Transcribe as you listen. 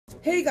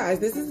Hey guys,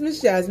 this is Miss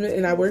Jasmine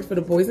and I work for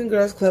the Boys and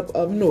Girls Club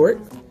of Newark.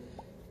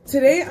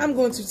 Today I'm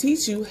going to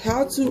teach you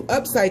how to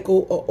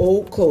upcycle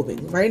old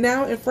clothing. Right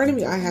now in front of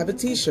me I have a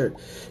t-shirt.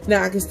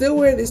 Now I can still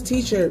wear this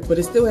t-shirt, but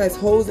it still has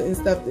holes and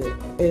stuff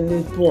and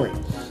it's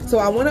boring. So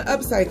I want to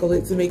upcycle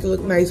it to make it look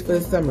nice for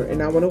the summer,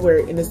 and I want to wear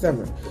it in the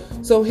summer.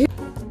 So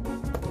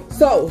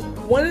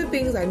one of the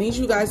things I need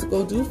you guys to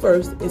go do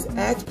first is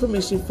ask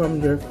permission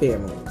from your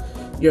family.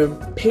 Your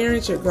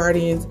parents, your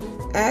guardians.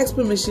 Ask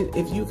permission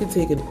if you can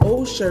take an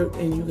old shirt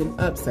and you can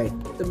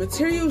upcycle. The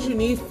materials you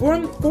need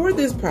for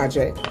this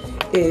project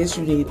is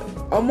you need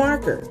a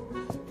marker.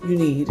 You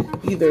need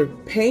either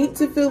paint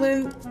to fill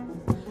in.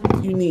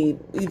 You need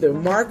either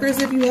markers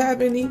if you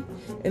have any.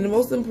 And the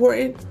most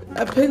important,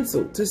 a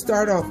pencil to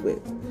start off with.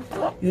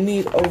 You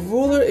need a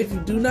ruler. If you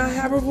do not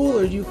have a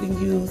ruler, you can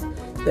use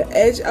the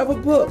edge of a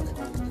book.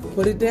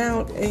 Put it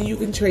down and you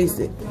can trace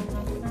it.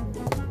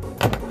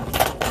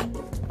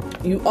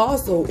 You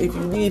also, if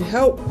you need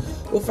help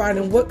with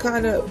finding what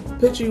kind of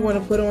picture you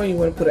want to put on, you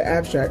want to put an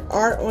abstract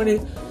art on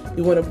it,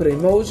 you want to put an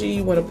emoji,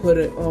 you want to put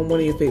it on one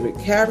of your favorite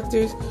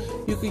characters,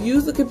 you can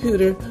use the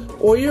computer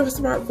or your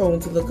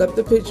smartphone to look up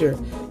the picture.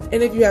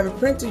 And if you have a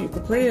printer, you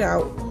can print it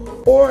out,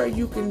 or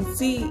you can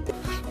see.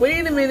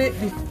 Wait a minute,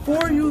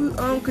 before you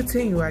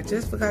continue, I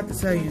just forgot to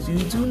tell you,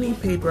 you do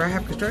need paper. I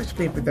have construction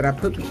paper that I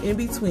put in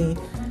between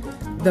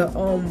the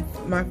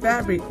my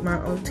fabric, my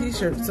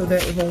t-shirt, so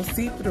that it won't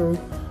seep through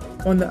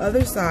on the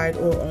other side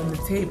or on the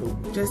table,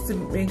 just to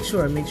make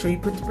sure you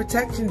put the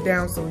protection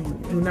down so you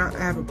do not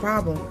have a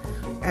problem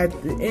at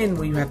the end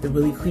where you have to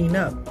really clean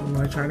up.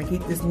 We're trying to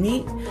keep this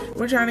neat,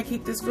 we're trying to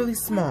keep this really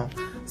small.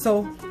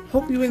 So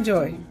hope you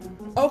enjoy.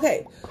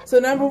 Okay, so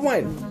number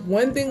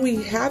one thing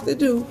we have to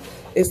do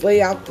is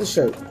lay out the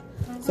shirt.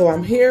 So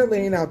I'm here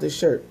laying out the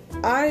shirt.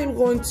 I am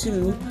going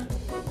to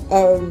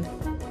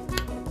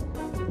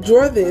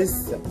draw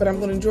this, but I'm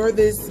going to draw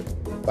this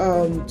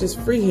just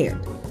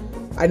freehand.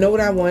 I know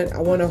what I want. I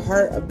want a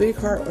heart, a big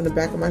heart on the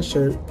back of my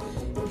shirt,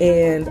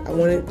 and I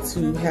want it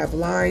to have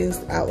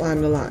lines,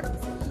 outline the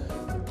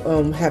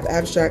lines. Have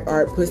abstract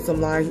art, put some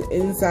lines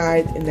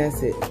inside, and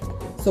that's it.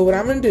 So what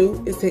I'm going to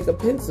do is take a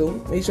pencil,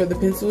 make sure the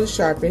pencil is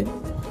sharpened.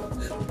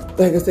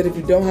 Like I said, if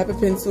you don't have a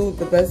pencil,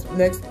 the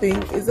next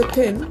thing is a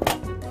pen,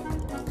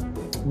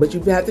 but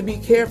you have to be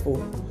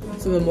careful.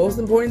 So the most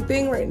important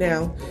thing right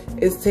now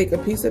is take a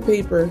piece of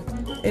paper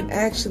and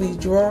actually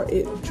draw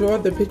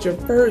the picture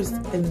first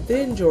and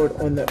then draw it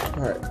on the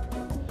part.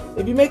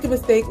 If you make a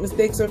mistake,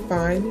 mistakes are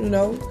fine, you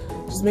know,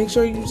 just make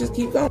sure you just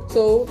keep going.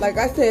 So like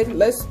I said,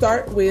 let's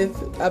start with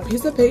a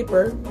piece of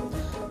paper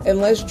and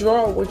let's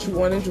draw what you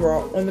want to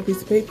draw on the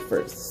piece of paper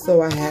first.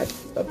 So I have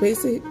a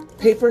piece of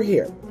paper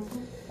here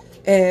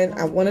and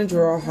I want to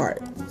draw a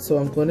heart. So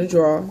I'm going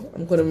to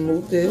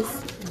remove this,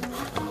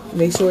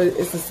 make sure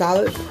it's a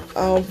solid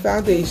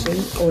foundation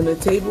on the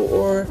table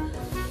or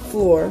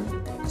floor.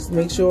 Just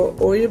make sure,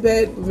 or your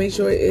bed, but make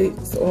sure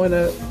it's on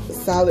a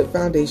solid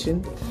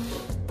foundation.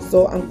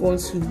 So I'm going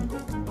to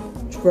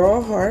draw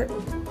a heart.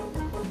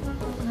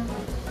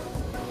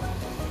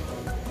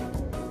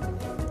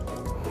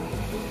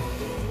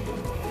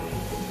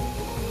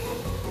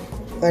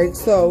 Like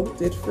so,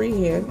 did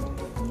freehand.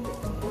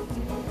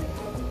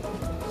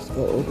 Just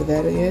go over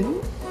that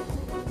again.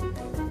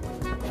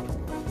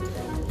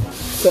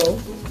 So,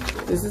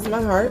 this is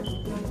my heart.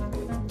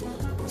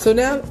 So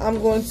now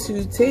I'm going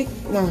to take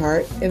my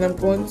heart and I'm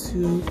going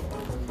to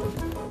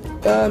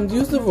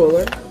use the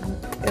ruler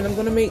and I'm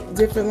going to make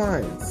different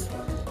lines.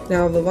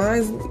 Now the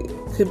lines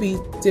could be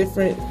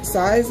different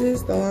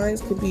sizes, the lines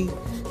could be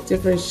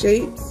different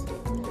shapes,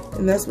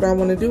 and that's what I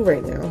want to do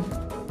right now.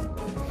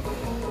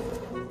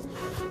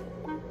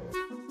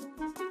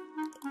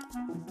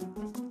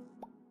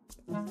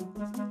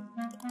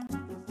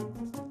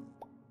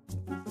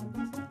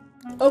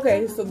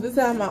 Okay, so this is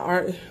how my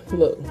art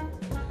look.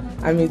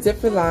 I mean,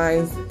 different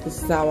lines.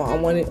 This is how I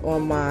want it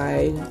on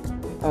my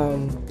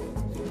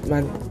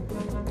my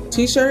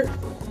t-shirt,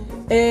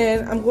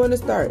 and I'm going to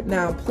start.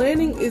 Now,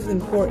 planning is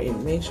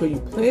important. Make sure you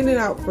plan it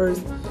out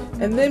first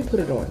and then put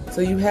it on,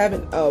 so you have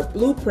a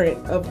blueprint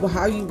of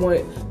how you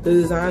want the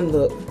design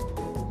look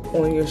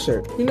on your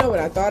shirt. You know what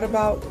I thought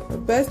about? The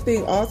best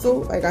thing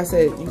also, like I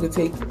said, you could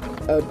take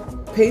a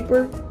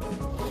paper,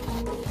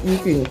 you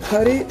can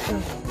cut it.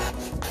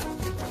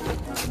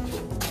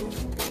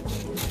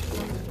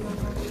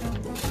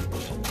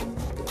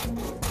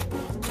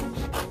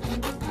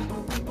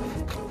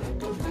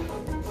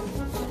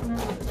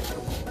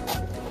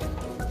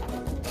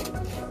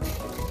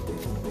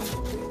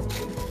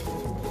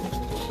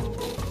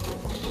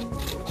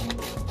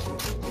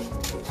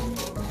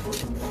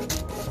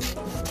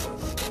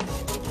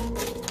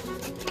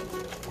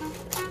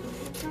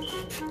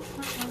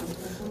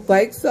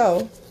 Like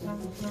so.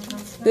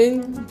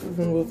 Then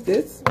remove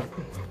this.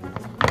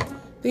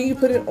 Then you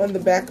put it on the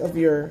back of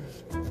your,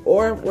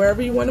 or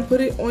wherever you want to put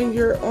it on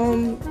your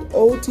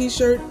old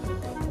t-shirt,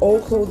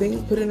 old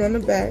clothing, put it on the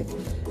back,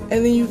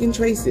 and then you can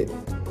trace it.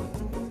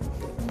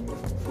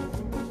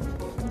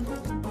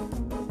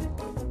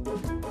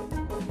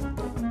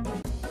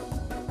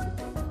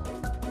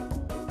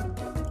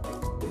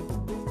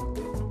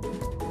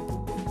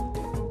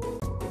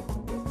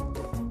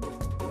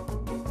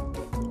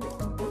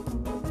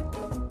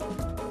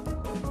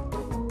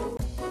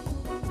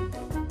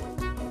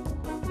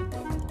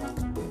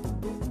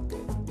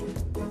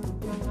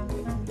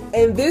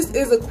 And this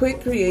is a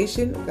quick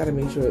creation. Gotta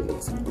make sure it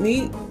looks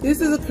neat.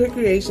 This is a quick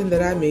creation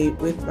that I made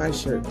with my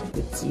shirt.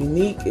 It's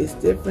unique, it's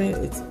different,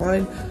 it's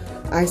fun.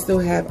 I still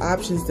have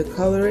options to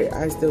color it.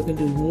 I still can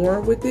do more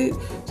with it,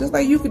 just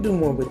like you can do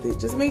more with it.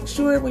 Just make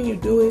sure when you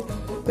do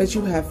it that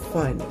you have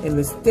fun. And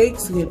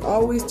mistakes can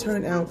always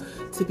turn out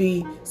to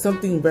be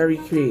something very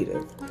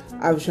creative.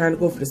 I was trying to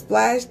go for the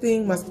splash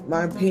thing.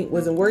 My paint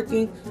wasn't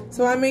working,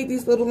 so I made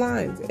these little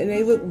lines, and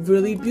they look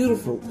really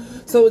beautiful.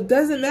 So it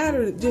doesn't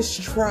matter.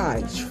 Just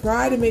try.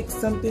 Try to make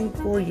something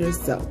for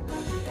yourself.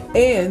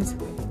 And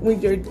when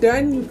you're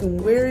done, you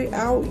can wear it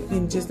out. You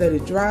can just let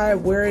it dry,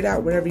 wear it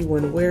out whenever you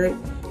want to wear it,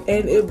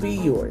 and it'll be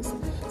yours.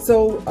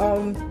 So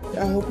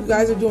I hope you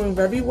guys are doing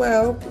very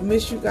well.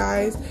 Miss you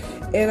guys,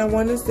 and I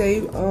want to say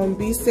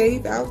be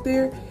safe out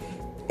there,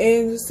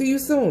 and see you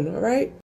soon. All right.